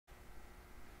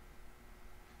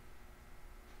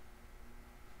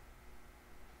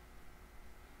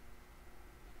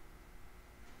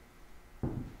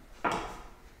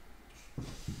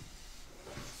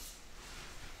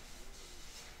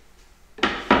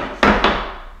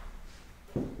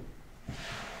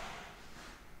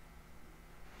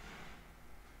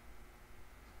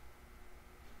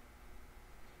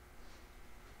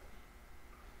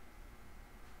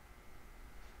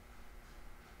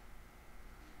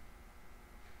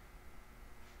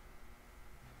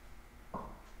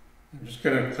I'm just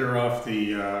going to clear off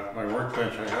the my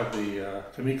workbench. I have the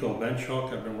Kamiko bench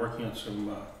hook. I've been working on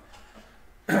some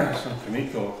some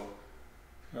Kamiko.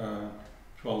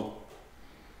 Well,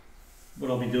 what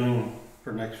I'll be doing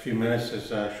for the next few minutes is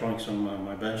showing some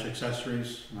my bench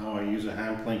accessories and how I use a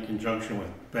hand plane in conjunction with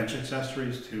bench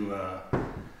accessories to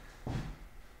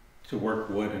work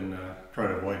wood and try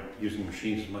to avoid using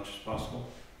machines as much as possible.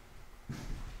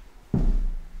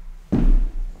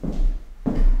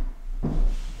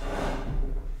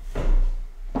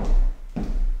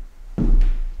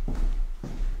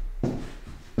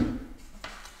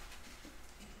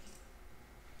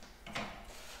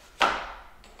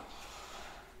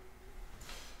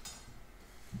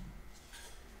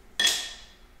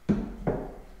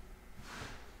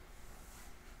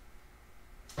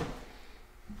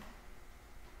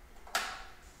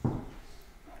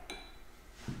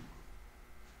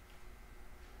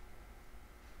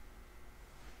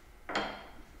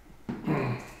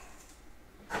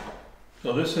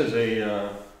 So this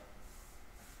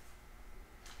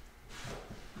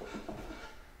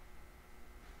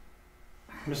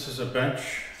is a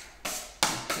bench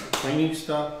cleaning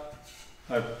stuff.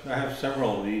 I have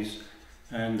several of these,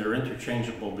 and they're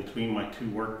interchangeable between my two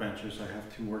workbenches. I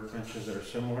have two workbenches that are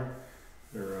similar.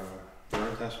 They're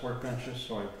Veritas workbenches,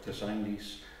 so I've designed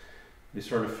these. They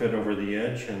sort of fit over the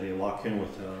edge, and they lock in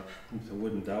with a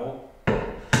wooden dowel.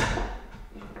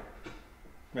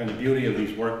 And the beauty of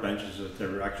these workbenches is that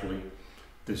they're actually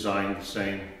designed the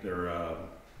same. They're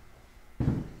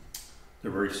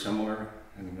very similar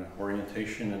in the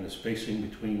orientation and the spacing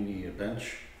between the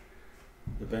bench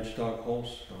dog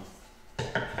holes. So I'll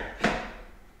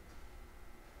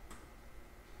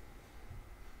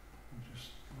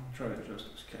try to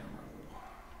adjust this camera a little.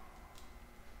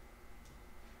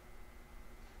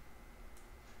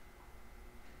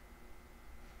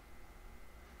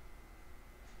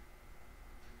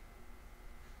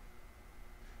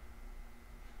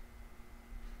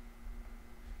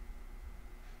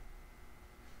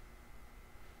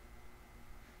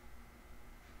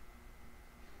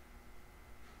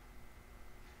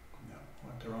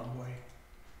 Went the wrong way.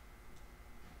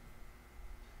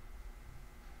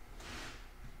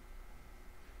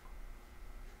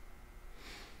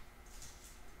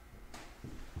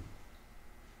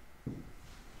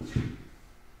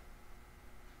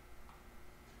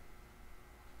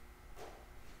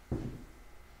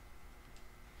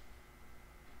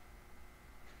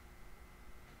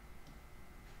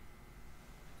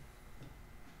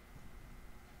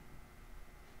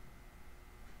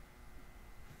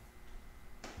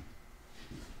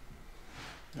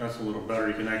 That's a little better.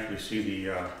 You can actually see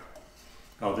the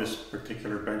how this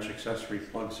particular bench accessory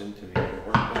plugs into the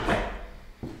workbench.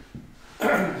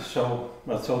 So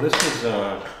this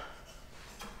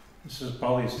is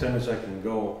probably as thin as I can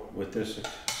go with this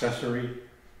accessory.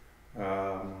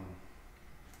 What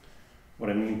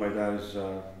I mean by that is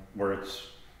where it's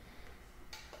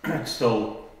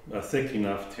still thick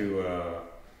enough to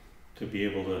be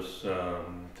able to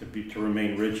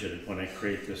remain rigid when I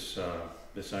create this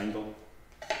this angle.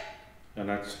 And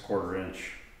that's 1/4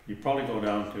 inch. You probably go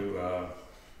down to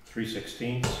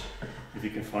 3/16 if you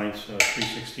can find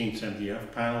 3/16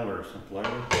 MDF panel or some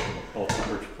plywood,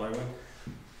 birch plywood.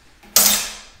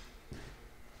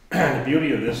 The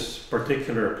beauty of this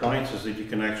particular appliance is that you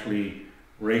can actually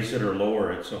raise it or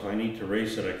lower it. So if I need to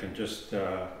raise it, I can just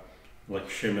like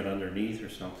shim it underneath or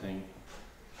something.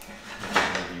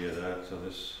 An idea of that. So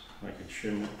this, I can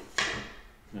shim it,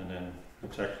 and then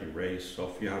it's actually raised. So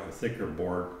if you have a thicker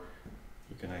board,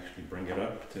 you can actually bring it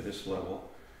up to this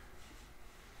level.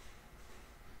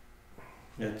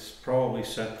 It's probably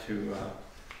set to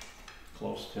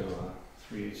close to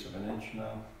 3/8 of an inch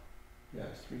now. Yeah,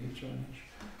 it's 3/8 of an inch.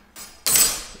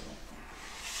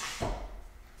 So,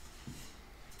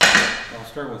 I'll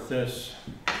start with this.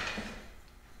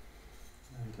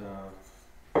 And now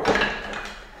I've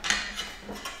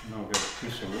got a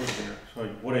piece of wood here. So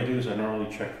what I do is I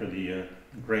normally check for the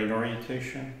grain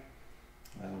orientation,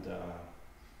 and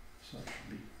so it should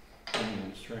be going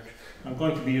in this direction. I'm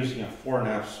going to be using a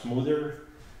 4.5 smoother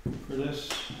for this.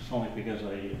 It's only because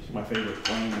it's my favorite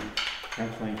plane,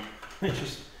 hand plane. I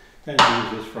just tend to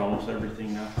use this for almost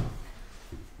everything now.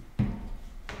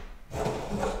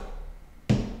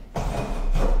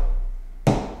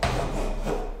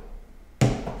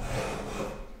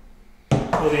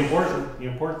 So the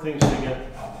important things to get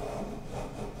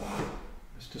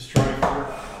is to strive for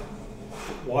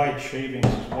wide shavings,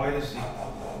 as wide as the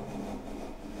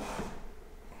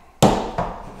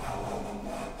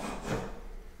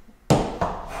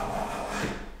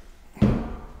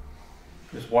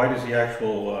wide as the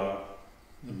actual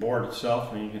board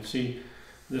itself, and you can see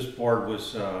this board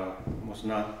was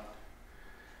not,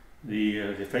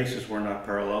 the faces were not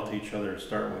parallel to each other to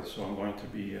start with, so I'm going to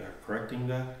be correcting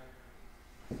that.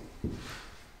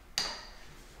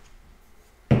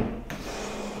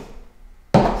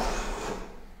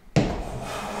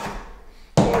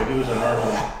 What I do is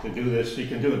to do this, you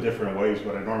can do it different ways,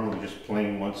 but I normally just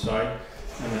plane one side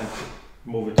and then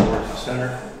move it towards the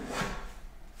center.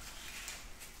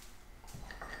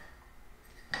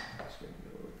 That's going to be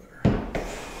a little better.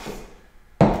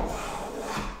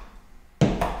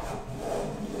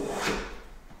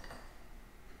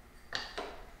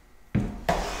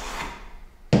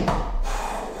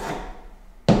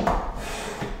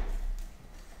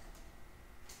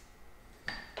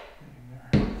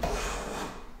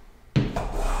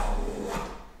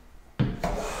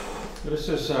 This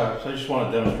is, so I just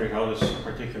want to demonstrate how this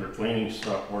particular planing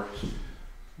stuff works.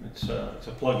 It's a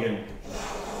plug-in.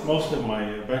 Most of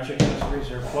my bench accessories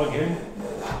are plug-in.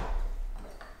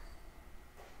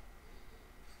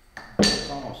 It's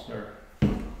almost there.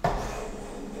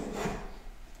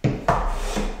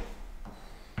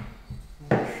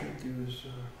 What I should do is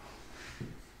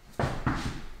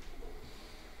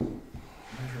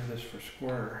measure this for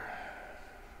square.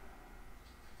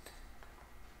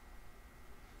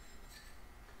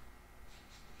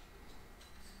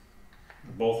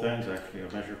 Both ends actually, I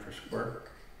measure for square.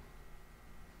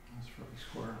 That's really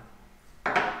square.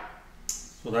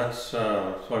 So that's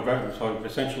so I've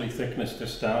essentially thicknessed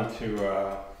this down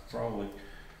to probably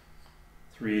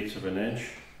 3/8 of an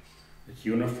inch. It's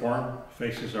uniform.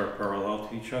 Faces are parallel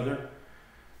to each other,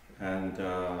 and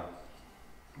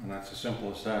that's as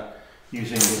simple as that.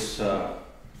 Using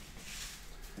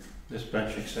this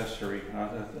bench accessory.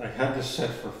 I had this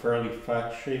set for fairly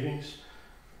fat shavings.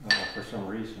 For some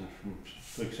reason, from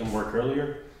doing some work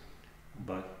earlier,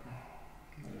 but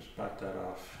I just back that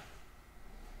off.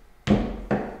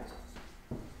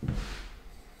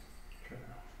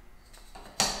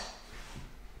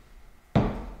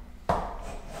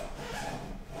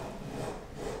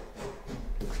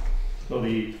 So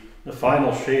the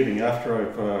final shaving, after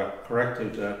I've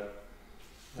corrected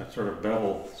that sort of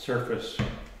bevel surface,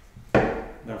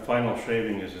 that final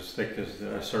shaving is as thick as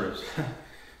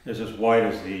is as wide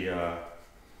as the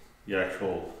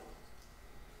actual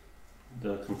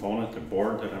component, the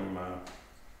board that I'm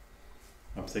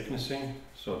thicknessing.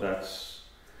 So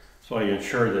I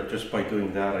ensure that just by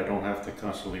doing that, I don't have to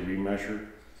constantly remeasure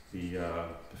the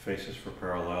faces for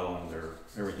parallel and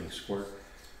everything's square.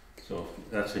 So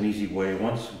that's an easy way.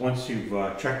 Once you've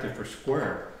checked it for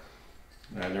square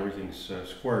and everything's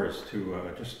square, is to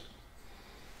just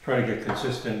try to get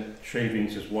consistent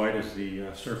shavings as wide as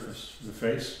the surface of the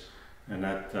face, and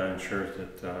that ensures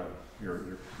that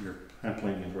you're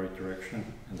handling in the right direction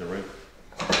and the right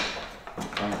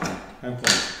handling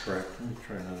is correct. Let me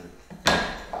try another.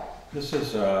 This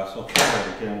is so I'll try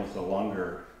that again with a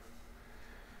longer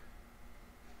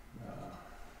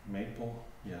maple.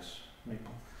 Yes,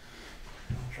 maple.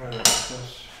 I'll try that with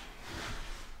this.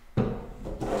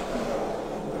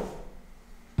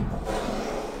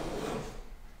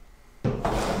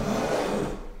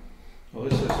 Well,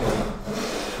 this is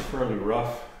fairly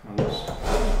rough on this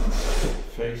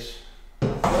face.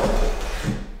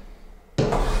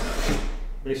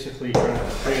 Basically trying to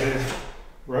create a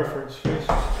reference face.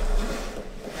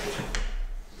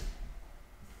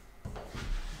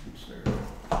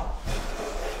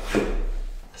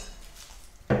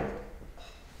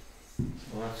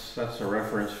 Well, that's a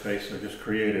reference face I just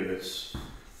created. It's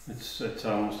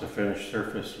almost a finished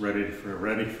surface, ready for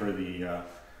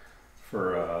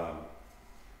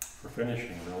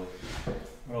finishing, really.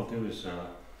 What I'll do is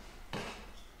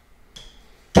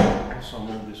also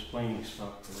move this planing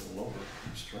stock to a little lower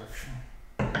construction.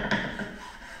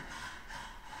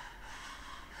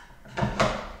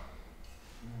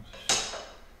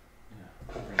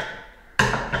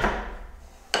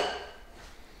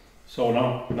 So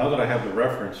now that I have the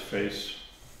reference face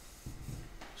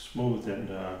smoothed and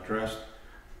dressed,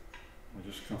 I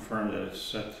just confirm that it's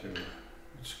set to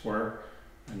square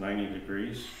and 90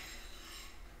 degrees.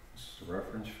 This is the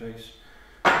reference face.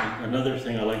 And another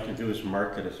thing I like to do is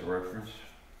mark it as a reference.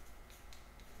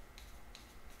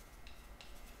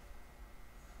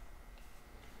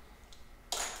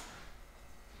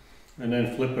 And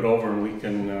then flip it over, and we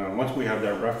can, once we have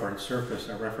that reference surface,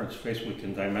 that reference face, we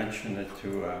can dimension it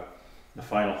to the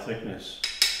final thickness,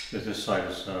 because this side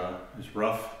is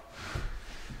rough.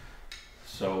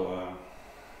 So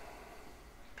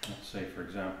let's say, for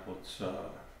example, it's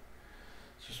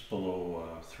just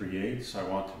below 3/8. I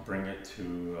want to bring it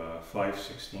to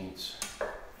 5/16.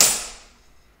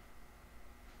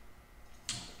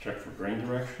 for grain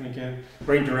direction again.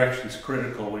 Grain direction is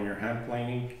critical when you're hand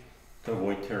planing to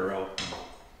avoid tear out.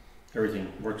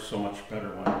 Everything works so much better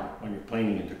when you're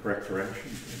planing in the correct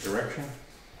direction.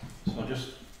 So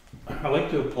I like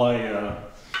to apply, I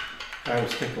have a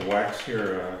stick of wax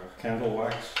here, candle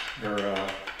wax, or I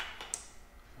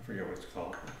forget what it's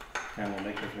called, candle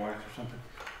maker's wax or something.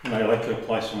 And I like to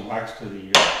apply some wax to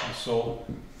the sole,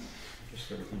 just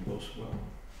so everything goes well.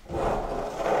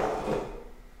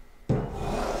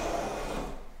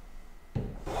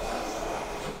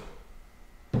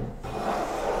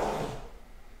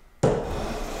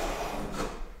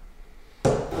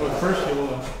 So at first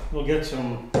you'll get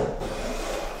some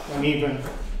uneven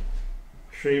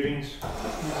shavings.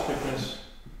 That's because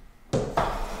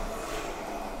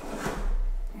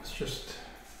it's just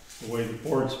the way the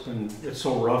board's been, it's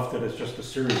so rough that it's just a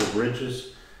series of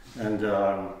ridges and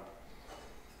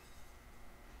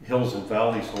hills and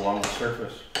valleys along the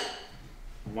surface.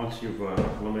 Once you've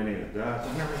eliminated that,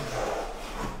 then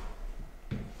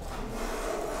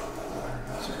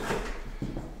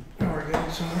now we're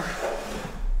getting somewhere.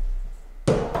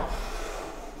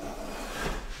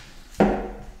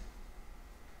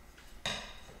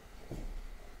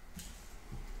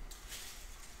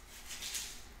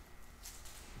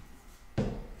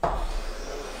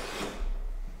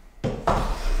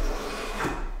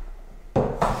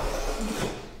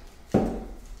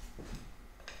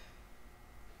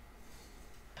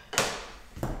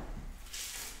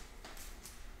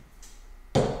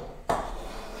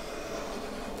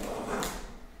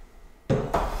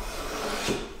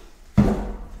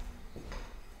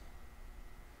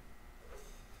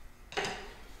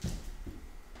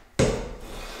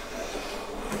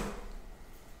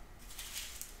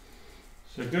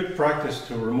 It's a good practice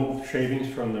to remove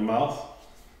shavings from the mouth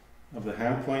of the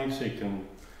hand plane, so you can,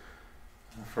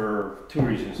 for two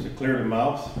reasons: to clear the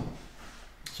mouth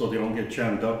so they don't get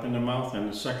jammed up in the mouth, and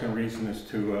the second reason is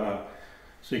to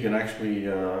so you can actually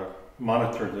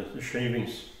monitor the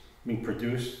shavings being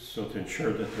produced, so to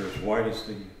ensure that they're as wide as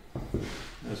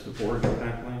the board of the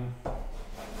hand plane.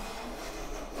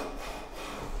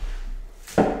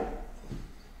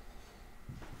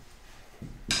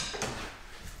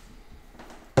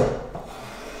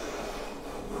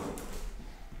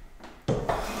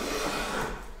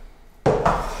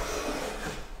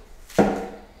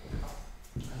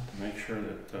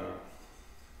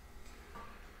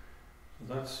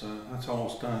 That's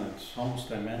almost done. It's almost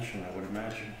dimension, I would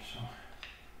imagine. So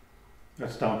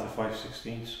that's down to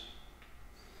 5/16.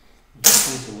 It just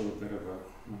needs a little bit of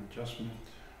an adjustment.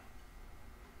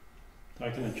 I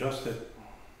can adjust it.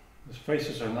 The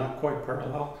faces are not quite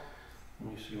parallel.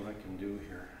 Let me see what I can do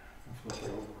here. I'll flip it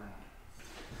over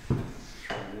and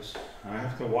try this. I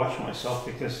have to watch myself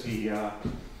because the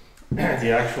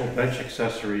actual bench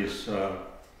accessory is a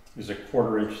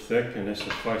 1/4 inch thick, and this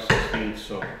is 5/16.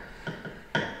 So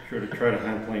sure to try to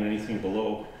hand plane anything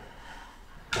below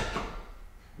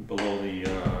the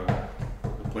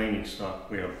planing stop.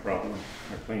 We have a problem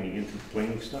by planing into the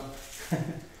planing stop. I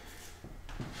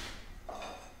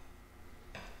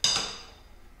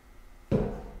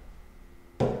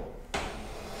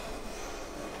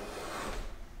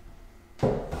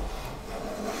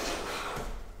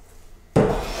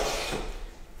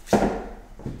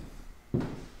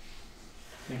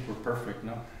think we're perfect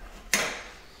now.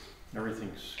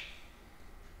 Everything's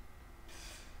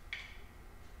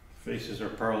faces are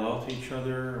parallel to each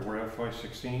other. We're at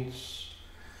 5/16.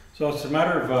 So it's a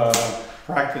matter of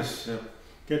practice.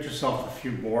 Get yourself a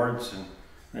few boards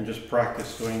and just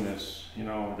practice doing this. You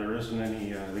know, there isn't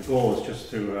any. The goal is just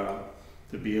to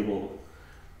be able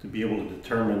to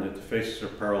determine that the faces are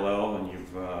parallel and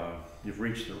you've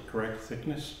reached the correct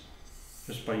thickness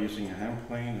just by using a hand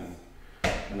plane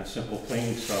and a simple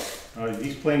planing stop.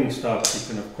 These planing stops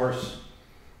you can of course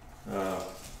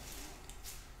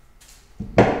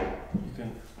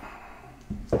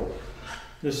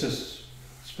this is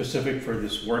specific for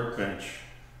this workbench,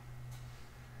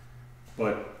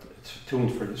 but it's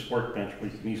tuned for this workbench,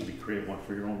 but you can easily create one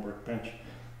for your own workbench.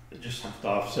 You just have to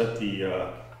offset the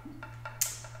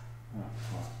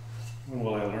when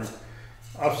will I learn?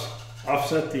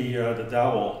 Offset the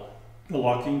dowel, the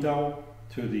locking dowel,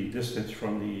 to the distance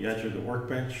from the edge of the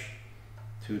workbench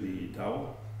to the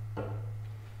dowel.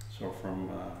 So from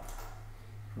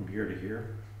here to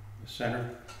here, the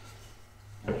center.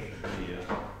 That should be,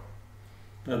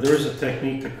 now there is a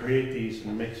technique to create these,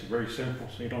 and it makes it very simple,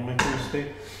 so you don't make a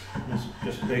mistake. It's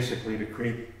just basically to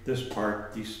create this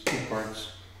part, these two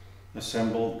parts,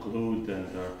 assembled, glued, and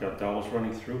got dowels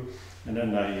running through, and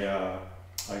then I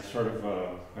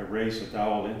raise the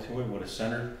dowel into it with a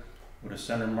center, with a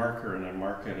center marker, and I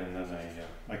mark it, and then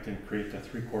I can create a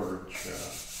 3/4 inch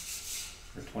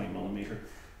or 20 millimeter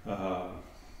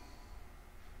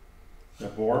the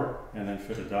board, and then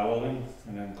fit a dowel in,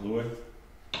 and then glue it.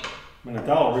 I mean, the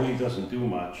dowel really doesn't do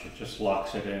much; it just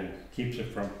locks it in, keeps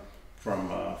it from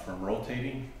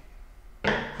rotating.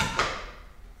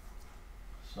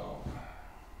 So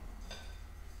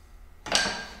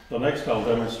next I'll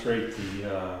demonstrate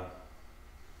the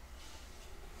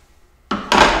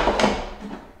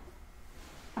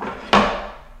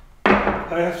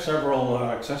I have several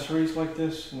accessories like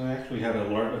this, and I actually had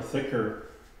a thicker,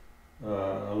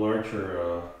 a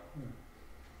larger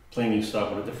planing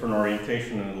stop with a different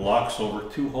orientation, and it locks over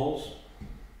 2 holes,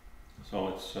 so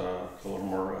it's a little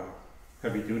more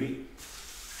heavy duty.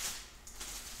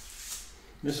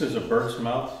 This is a bird's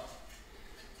mouth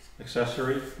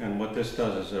accessory, and what this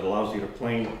does is it allows you to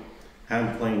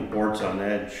hand plane boards on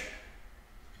edge.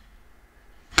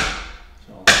 So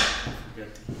don't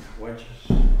forget the wedges.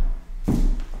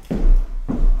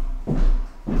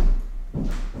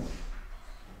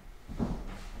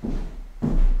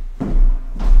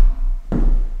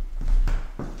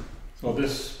 So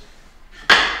this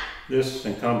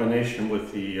in combination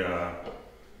with the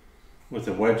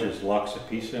wedges locks a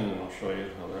piece in, and I'll show you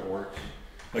how that works.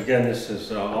 Again, this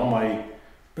is all my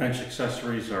bench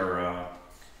accessories are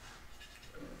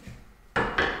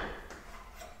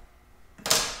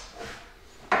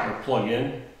plug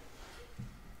in.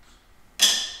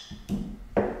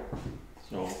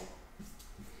 So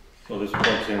this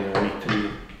plugs in any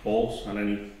 2 holes on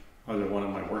any either one of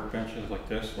my workbenches, like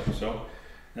this, like so.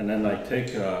 And then I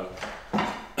take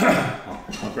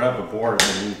I'll grab a board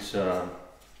that needs to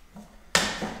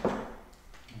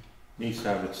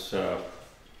have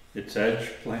its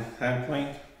edge hand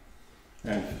planed,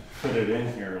 and put it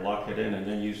in here, lock it in, and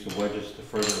then use the wedges to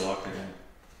further lock it in.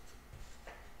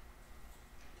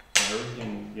 So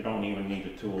everything, you don't even need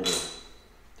a tool to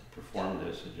perform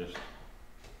this. It just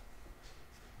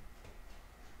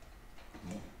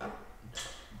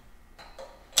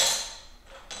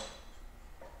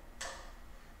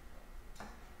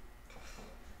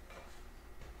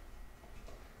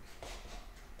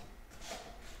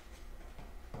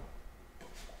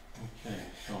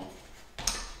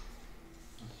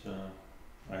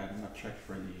I had not checked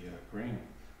for the grain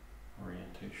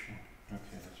orientation.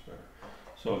 Okay, that's better.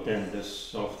 So again,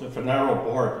 if a narrow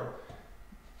board,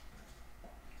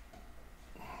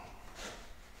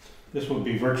 this would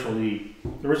be virtually,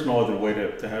 there is no other way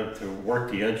to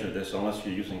work the edge of this unless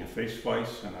you're using a face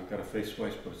vise, and I've got a face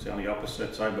vise, but it's on the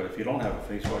opposite side. But if you don't have a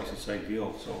face vise, it's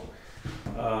ideal. So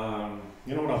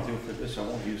you know what I'll do for this? I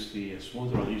won't use the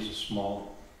smoother, I'll use a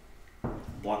small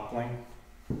block plane.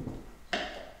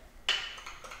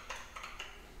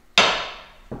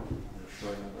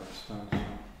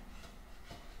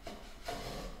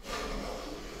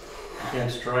 Again,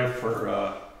 strive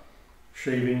for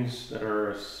shavings that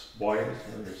are as wide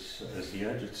as the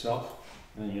edge itself,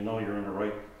 and you know you're in the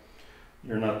right,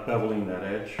 you're not beveling that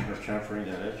edge or chamfering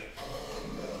that edge.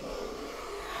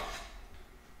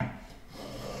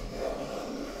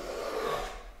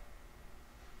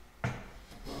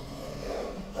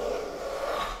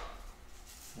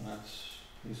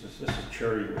 And this is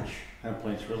cherry, which hand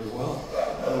planes really well.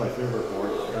 One of my favorite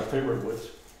boards, favorite woods.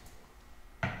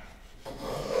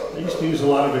 I used to use a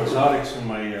lot of exotics in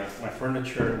my my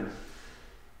furniture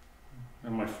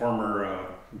and my former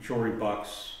jewelry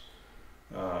box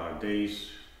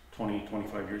days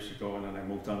 20-25 years ago, and then I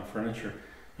moved on to furniture.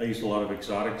 I used a lot of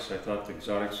exotics. I thought the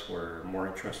exotics were more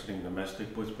interesting in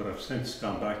domestic woods, but I've since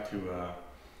gone back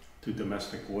to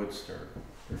domestic woods. They're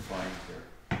fine.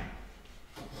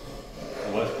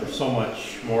 They're so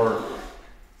much more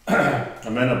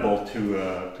amenable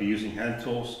to using hand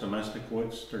tools. Domestic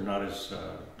woods, they're not as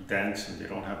dense, and they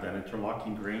don't have that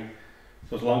interlocking grain.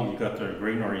 So as long as you got the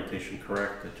grain orientation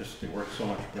correct, it works so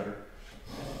much better.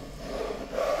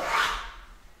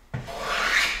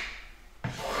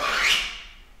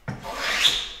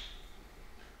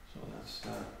 So that's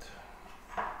that.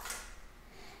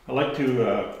 I like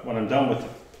to, when I'm done with the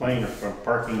plane, or if I'm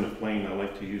parking the plane, I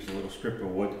like to use a little strip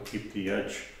of wood to keep the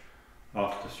edge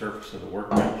off the surface of the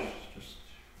workbench. It's just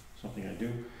something I do.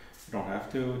 You don't have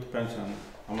to. It depends on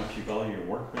how much you value your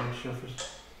workbench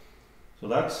surface. So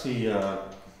that's the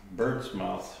bird's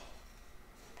mouth,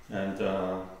 and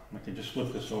I can just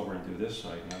flip this over and do this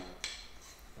side now.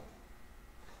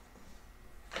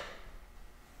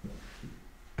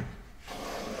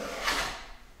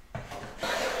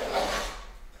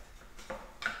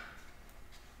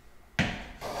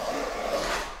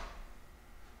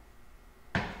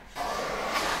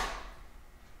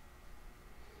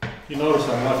 You notice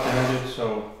I'm left-handed,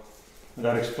 so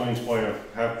that explains why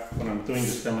when I'm doing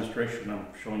this demonstration, I'm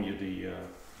showing you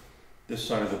this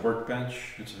side of the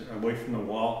workbench. It's away from the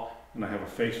wall, and I have a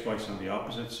face vise on the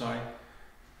opposite side.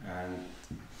 And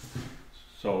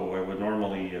so I would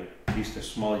normally, a piece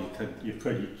this small, you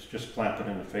could just clamp it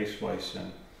in the face vise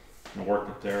and work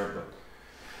it there.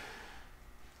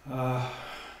 But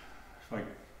if I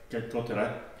go to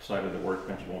that side of the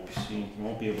workbench, you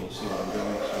won't be able to see what I'm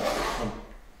doing.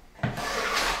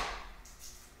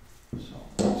 So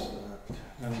that's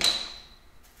that.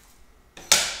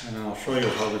 And I'll show you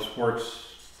how this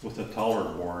works with a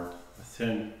taller board, a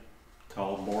thin,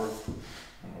 tall board,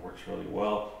 and it works really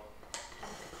well.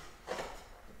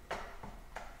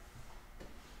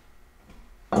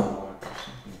 Oh, there's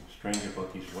something strange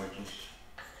about these wedges.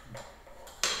 Not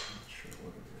sure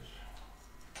what it is.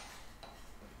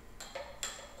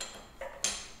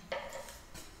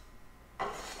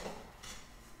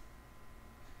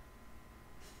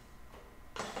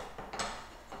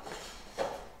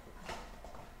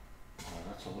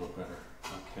 A little better.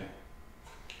 Okay.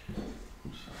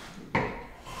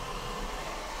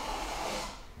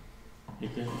 You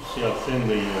can see how thin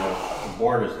the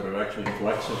board is, that it actually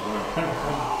flexes when I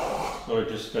so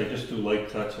I just do light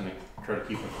cuts and I try to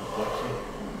keep it from flexing.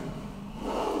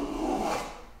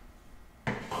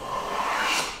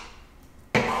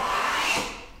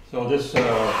 So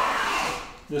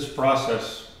this process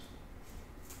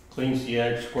cleans the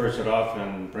edge, squares it off,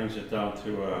 and brings it down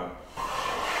to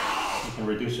you can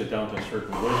reduce it down to a certain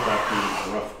width after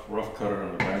you rough cut it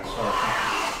on the back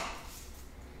side.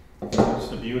 That's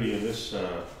the beauty of this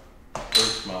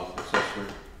bird's mouth accessory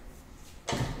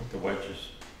with the wedges.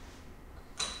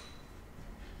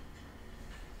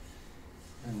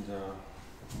 And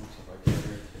what's it like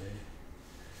here today?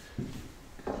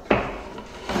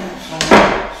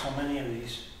 So many of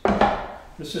these.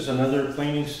 This is another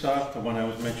planing stock, the one I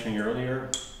was mentioning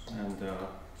earlier, and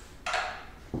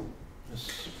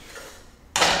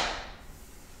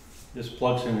this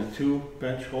plugs into 2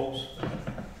 bench holes. So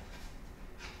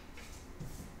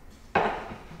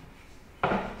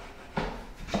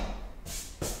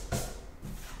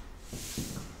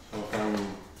if I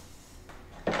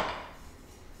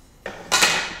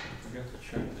forget to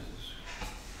check this,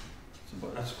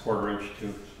 that's 1/4 inch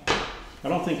too. So I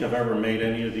don't think I've ever made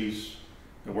any of these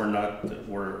that were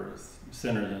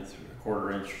thinner than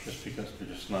 1/4 inch, just because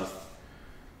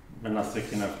they're not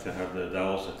thick enough to have the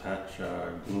dowels attached,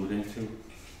 glued into.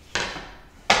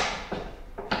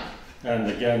 And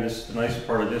again, the nice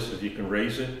part of this is you can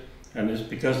raise it, and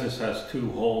because this has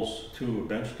 2 holes, 2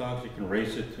 bench tops, you can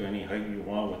raise it to any height you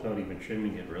want without even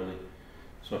trimming it really.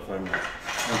 So if I'm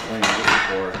playing this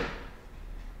board,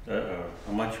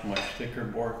 a much thicker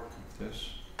board like this,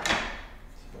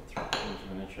 it's about 3/4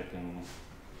 of an inch, I can,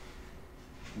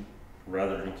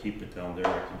 rather than keep it down there,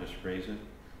 I can just raise it,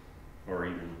 or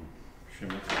even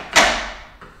shim it.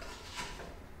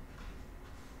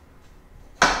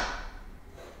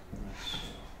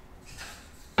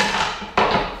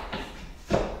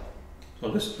 So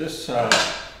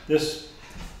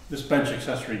this bench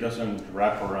accessory doesn't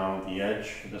wrap around the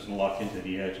edge. It doesn't lock into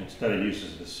the edge. Instead, it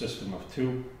uses the system of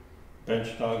 2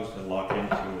 bench dogs that lock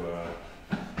into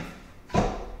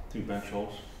 2 bench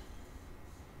holes.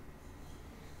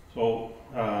 So.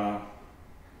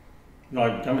 No,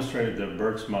 I demonstrated the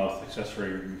bird's mouth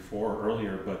accessory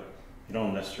earlier, but you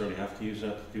don't necessarily have to use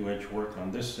that to do edge work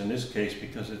on this. In this case,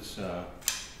 because it's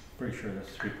pretty sure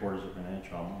that's 3/4 of an inch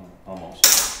almost.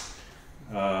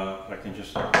 I can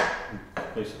just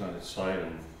place it on its side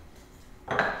and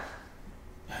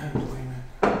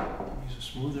use a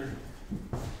smoother.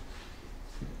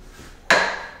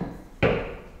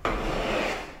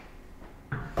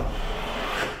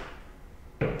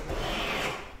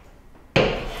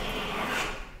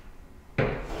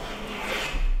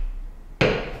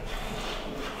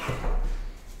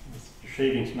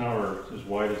 Shavings now are as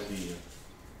wide as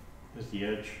the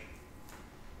edge.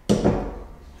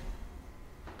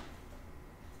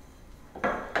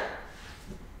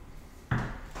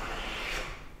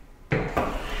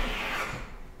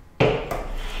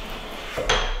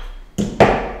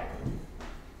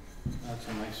 That's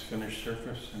a nice finished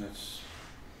surface, and it's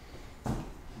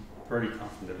pretty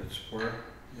confident it's square.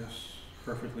 Yes,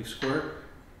 perfectly square,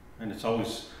 and it's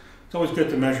always good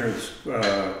to measure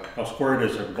how square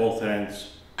it is at both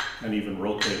ends, and even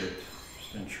rotate it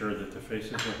just to ensure that the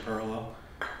faces are parallel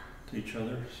to each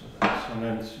other. And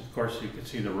then of course you can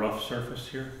see the rough surface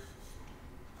here.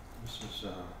 This is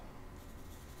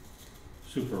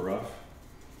super rough.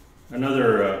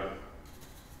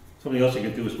 Something else you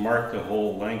could do is mark the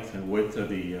whole length and width of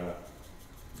the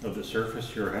of the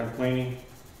surface you're hand planing,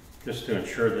 just to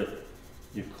ensure that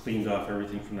you've cleaned off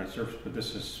everything from that surface. But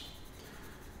this is,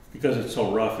 because it's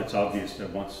so rough, it's obvious that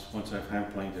once I've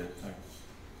hand planed it,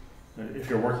 if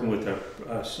you're working with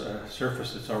a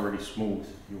surface that's already smooth,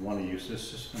 you want to use this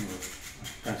system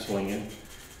of penciling in,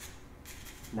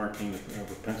 marking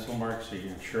with pencil marks, so you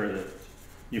ensure that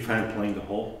you've hand planed the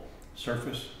whole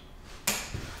surface.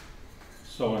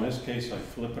 So in this case, I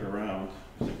flip it around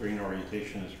because the grain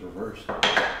orientation is reversed,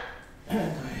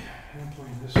 and I hand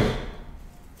plane this.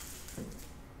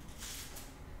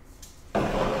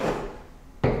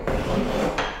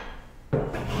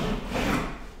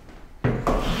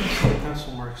 The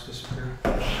pencil marks disappear.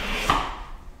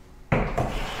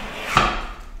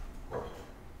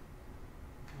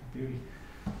 Beauty.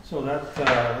 So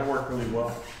that worked really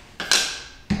well.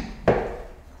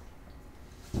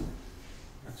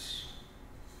 That's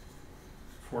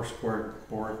 4 square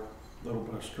board, a little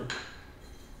bit of strip.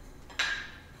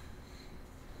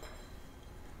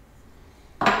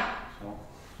 So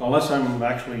unless I'm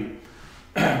actually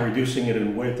reducing it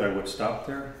in width, I would stop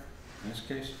there in this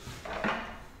case.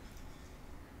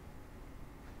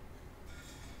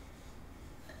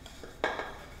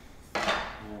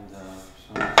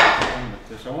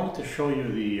 I wanted to show you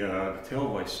the tail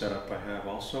vise setup I have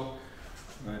also,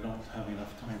 but I don't have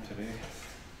enough time today.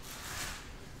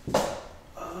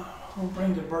 I'll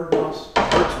bring the bird's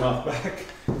mouth back,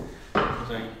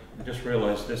 because I just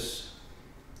realized this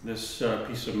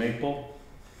piece of maple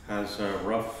has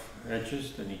rough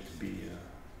edges that need to be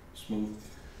smooth.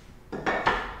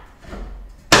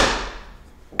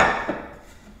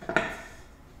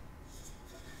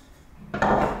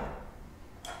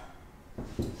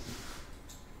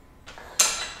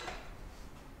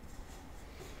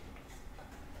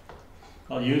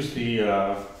 I'll use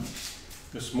the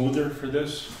smoother for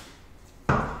this.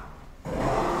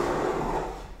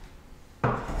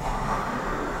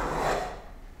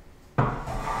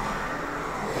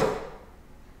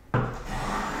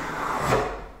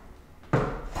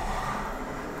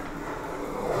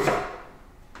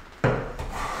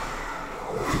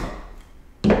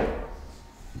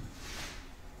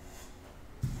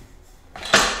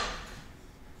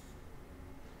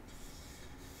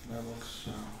 That looks.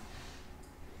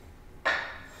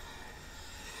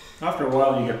 After a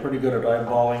while, you get pretty good at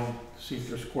eyeballing to see if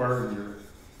they're square, and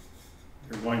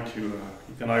you're going to you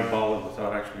can eyeball it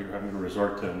without actually having to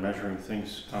resort to measuring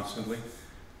things constantly.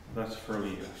 That's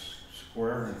fairly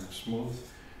square and smooth,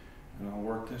 and I'll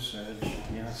work this edge.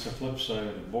 Yeah, it's the flip side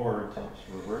of the board. So let's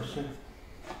reverse it,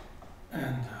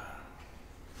 and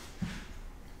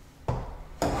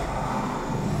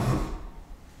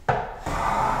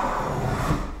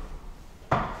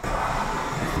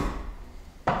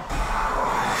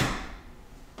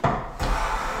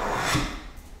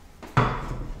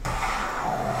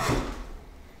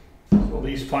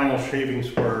these final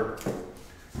shavings were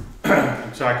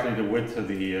exactly the width of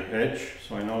the edge,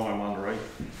 so I know I'm on the right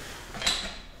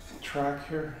track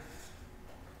here.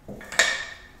 I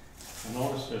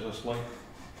notice there's a slight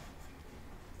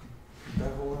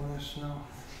bevel in this now.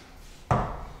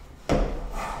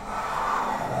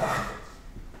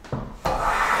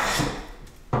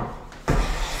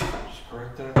 Just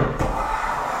correct that.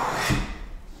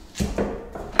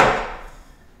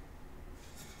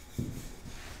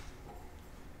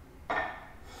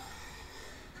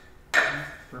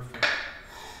 Perfect.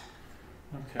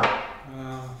 Okay.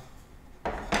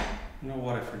 You know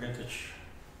what? I forget to.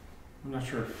 I'm not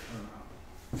sure if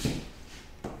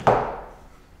I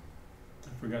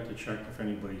forgot to check if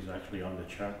anybody's actually on the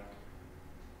chat.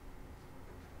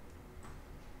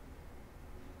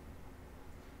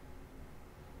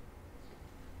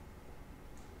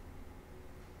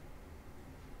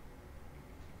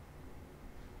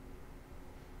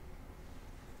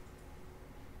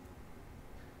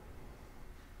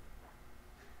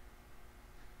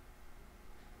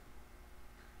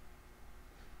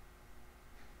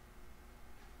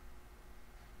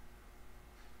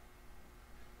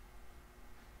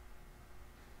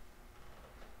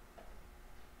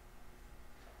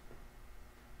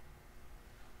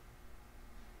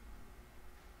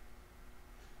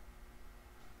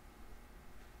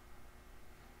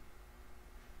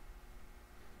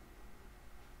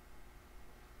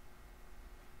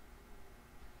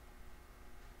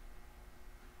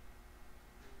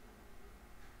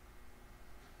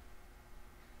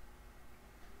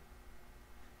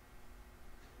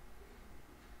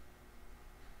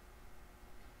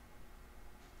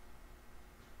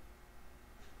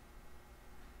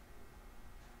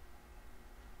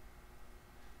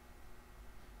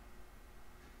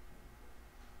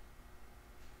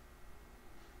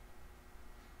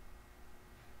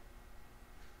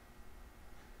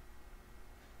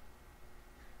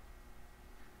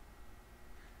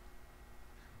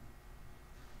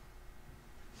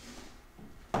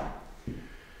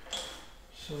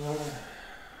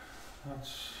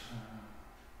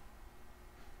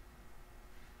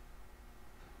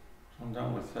 I'm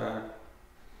done with that.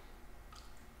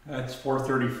 It's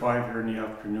 4:35 here in the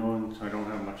afternoon, so I don't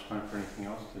have much time for anything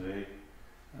else today.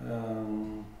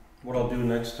 What I'll do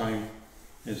next time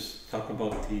is talk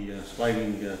about the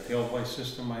sliding tail vise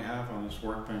system I have on this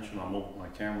workbench, and I'll move my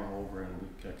camera over and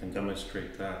I can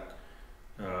demonstrate that.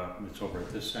 It's over at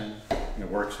this end, and it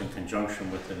works in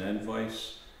conjunction with an end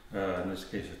vise, in this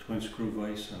case a twin screw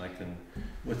vise, and I can,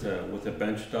 with a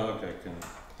bench dog, I can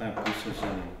clamp pieces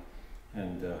in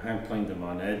and hand plane them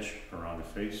on edge around the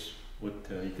face.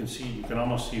 You can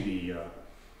almost see the,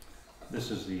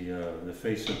 this is the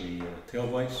face of the tail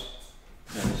vise,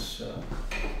 and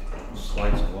it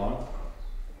slides along,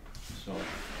 so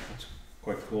that's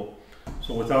quite cool.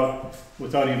 So without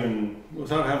having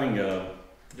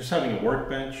just having a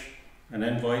workbench, an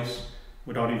end vise,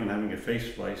 without even having a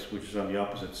face vise, which is on the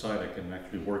opposite side, I can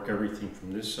actually work everything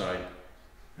from this side,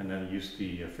 and then use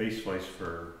the face vise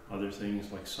for other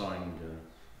things like sawing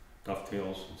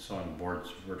dovetails and sawing boards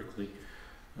vertically,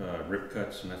 rip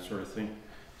cuts and that sort of thing.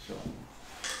 So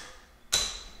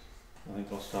I think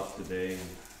I'll stop today and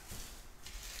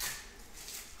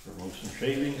remove some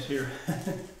shavings here.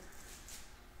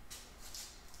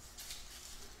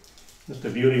 That's the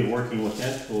beauty of working with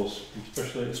hand tools,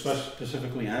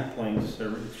 specifically hand planes.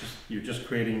 You're just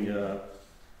creating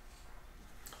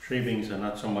shavings and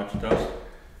not so much dust.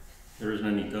 There isn't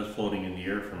any dust floating in the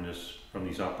air from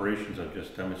these operations I've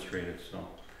just demonstrated. So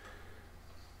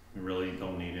you really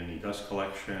don't need any dust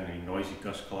collection, any noisy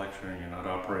dust collection. You're not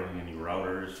operating any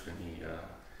routers,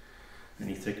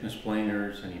 any thickness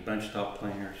planers, any benchtop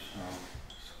planers.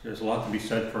 There's a lot to be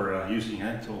said for using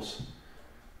hand tools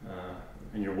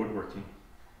in your woodworking.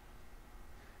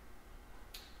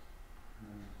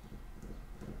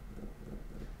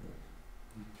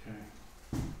 Okay.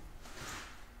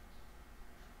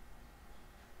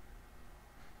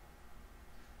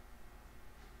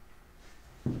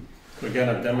 So again,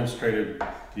 I've demonstrated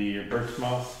the bird's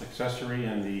mouth accessory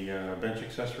and the bench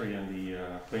accessory and the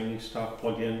planing stock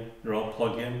plug-in. They're all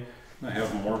plug-in. I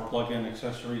have more plug-in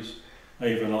accessories. I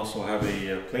even also have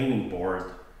a planing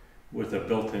board with a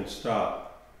built-in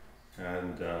stop,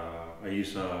 and I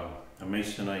use a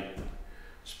masonite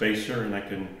spacer, and I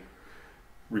can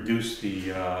reduce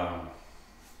the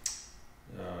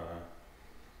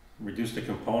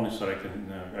components that I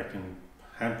can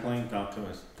hand plane down to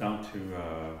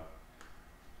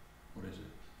what is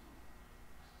it,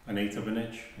 1/8 of an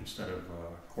inch instead of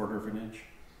 1/4 of an inch,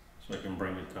 so I can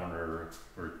bring it down or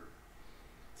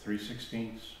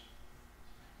 3/16.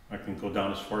 I can go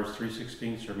down as far as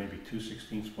 3/16 or maybe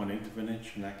 2/16, 1/8 of an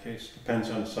inch in that case. Depends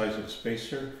on the size of the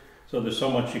spacer. So there's so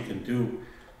much you can do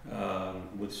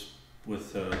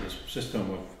with this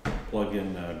system of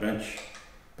plug-in bench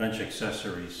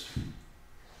accessories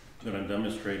that I'm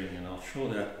demonstrating, and I'll show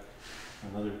that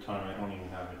another time. I don't even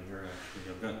have it here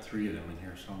actually. I've got 3 of them in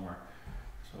here somewhere.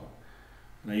 So,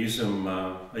 and I use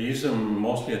them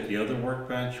mostly at the other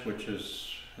workbench, which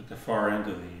is at the far end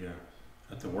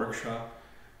of the workshop.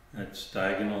 It's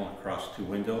diagonal across 2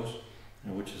 windows,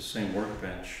 which is the same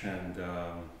workbench. And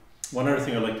one other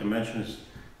thing I'd like to mention is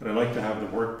that I like to have the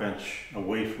workbench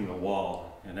away from the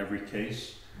wall in every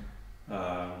case.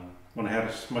 When I had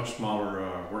a much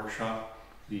smaller workshop,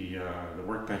 the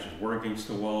workbenches were against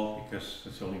the wall because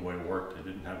that's the only way it worked. I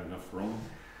didn't have enough room.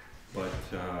 But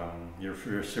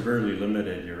you're severely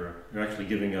limited. You're actually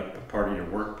giving up a part of your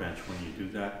workbench when you do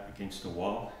that against the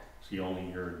wall. So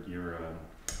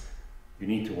you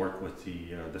need to work with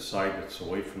the side that's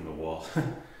away from the wall,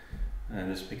 and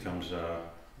this becomes a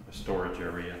storage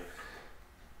area.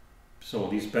 So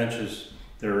these benches,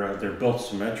 they're built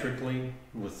symmetrically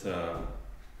with,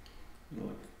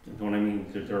 what I mean,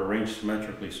 they're arranged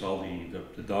symmetrically, so all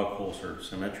the dog holes are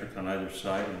symmetric on either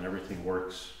side, and everything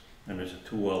works. And there's a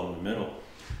tool well in the middle.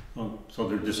 So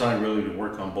they're designed really to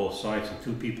work on both sides, and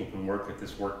 2 people can work at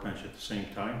this workbench at the same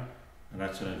time, and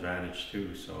that's an advantage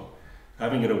too. So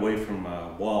having it away from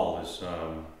a wall is,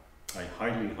 I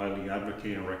highly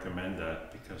advocate and recommend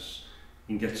that, because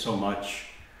you can get so much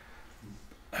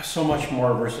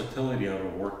more versatility out of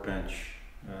a workbench,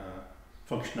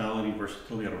 functionality,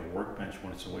 versatility out of a workbench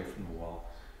when it's away from the wall.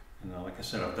 And like I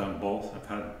said, I've done both. I've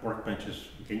had workbenches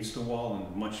against the wall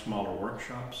in much smaller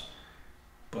workshops.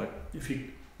 But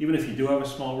even if you do have a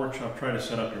small workshop, try to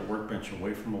set up your workbench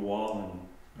away from the wall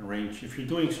and arrange. If you're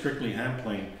doing strictly hand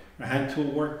plane or hand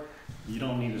tool work, you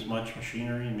don't need as much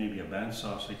machinery, maybe a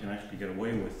bandsaw, so you can actually get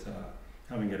away with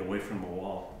having it away from the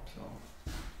wall. So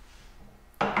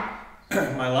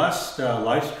my last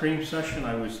live stream session,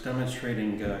 I was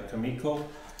demonstrating Kamiko,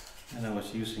 and I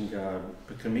was using the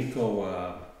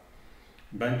Kamiko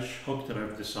bench hook that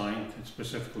I've designed. It's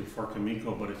specifically for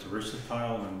Kamiko, but it's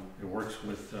versatile and it works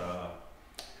with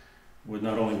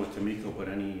not only with Kamiko but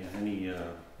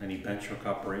any bench hook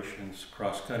operations,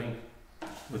 cross-cutting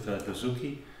with a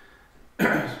Dazuki.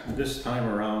 This time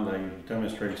around I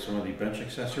demonstrated some of the bench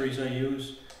accessories I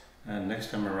use, and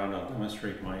next time around I'll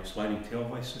demonstrate my sliding tail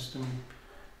vise system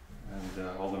and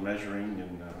all the measuring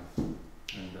and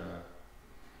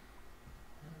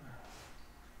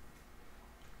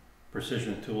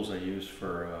precision tools I use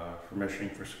for measuring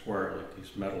for square, like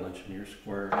these metal engineer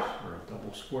squares or a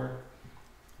double square.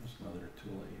 There's another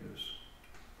tool I use.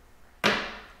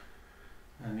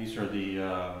 And these are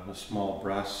the small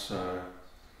brass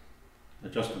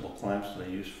adjustable clamps that I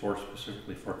use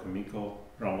specifically for Kamiko.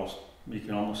 You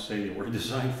can almost say they were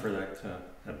designed for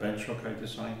that bench hook I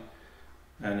designed.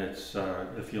 And it's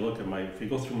if you go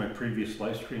through my previous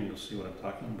live stream, you'll see what I'm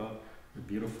talking about. They're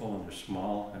beautiful and they're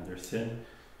small and they're thin,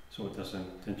 so it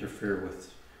doesn't interfere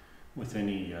with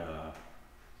any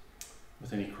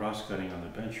cross-cutting on the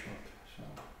bench hook. So,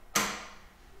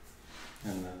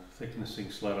 and the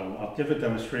thicknessing sled, I'll give a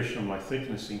demonstration of my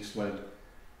thicknessing sled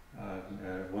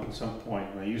at some point.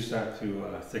 And I use that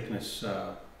to thickness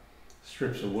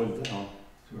strips of wood down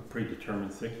to a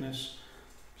predetermined thickness.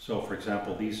 So, for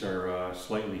example, these are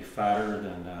slightly fatter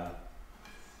than the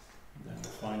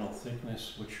final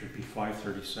thickness, which should be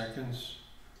 5/32.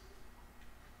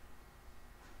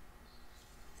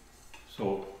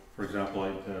 So, for example,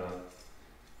 I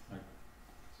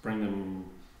bring them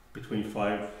between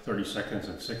 5/32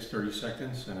 and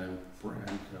 6/32, and then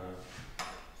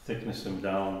thickness them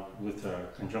down with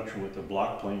conjunction with the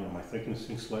block plane of my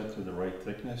thicknessing sled to the right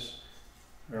thickness.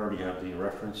 I already have the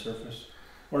reference surface.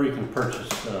 Or you can purchase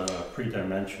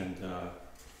pre-dimensioned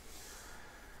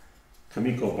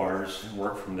Kamiko bars and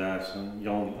work from that. So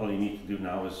all you need to do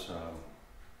now is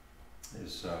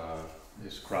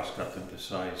cross-cut them to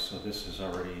size. So this is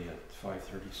already at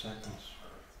 5/32.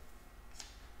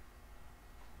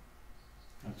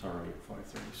 That's already at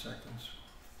 5/32.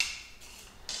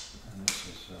 And this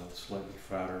is slightly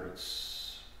fatter.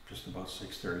 It's just about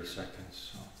 6/32.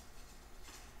 So.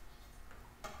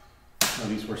 Now,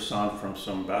 these were sawn from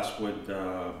some basswood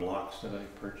blocks that I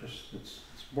purchased. It's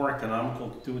more economical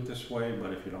to do it this way,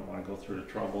 but if you don't want to go through the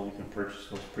trouble, you can purchase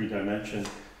those pre-dimensioned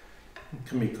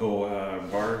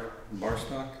Kamiko bar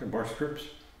stock or bar strips.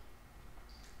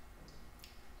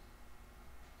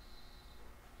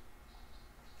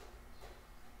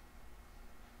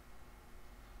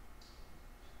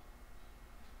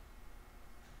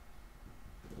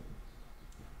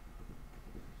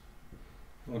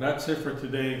 Well, that's it for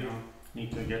today.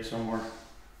 Need to get somewhere.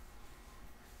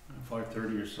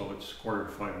 5:30 or so. It's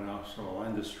 4:45 now, so I'll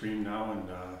end the stream now. And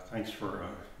thanks for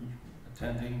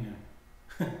attending.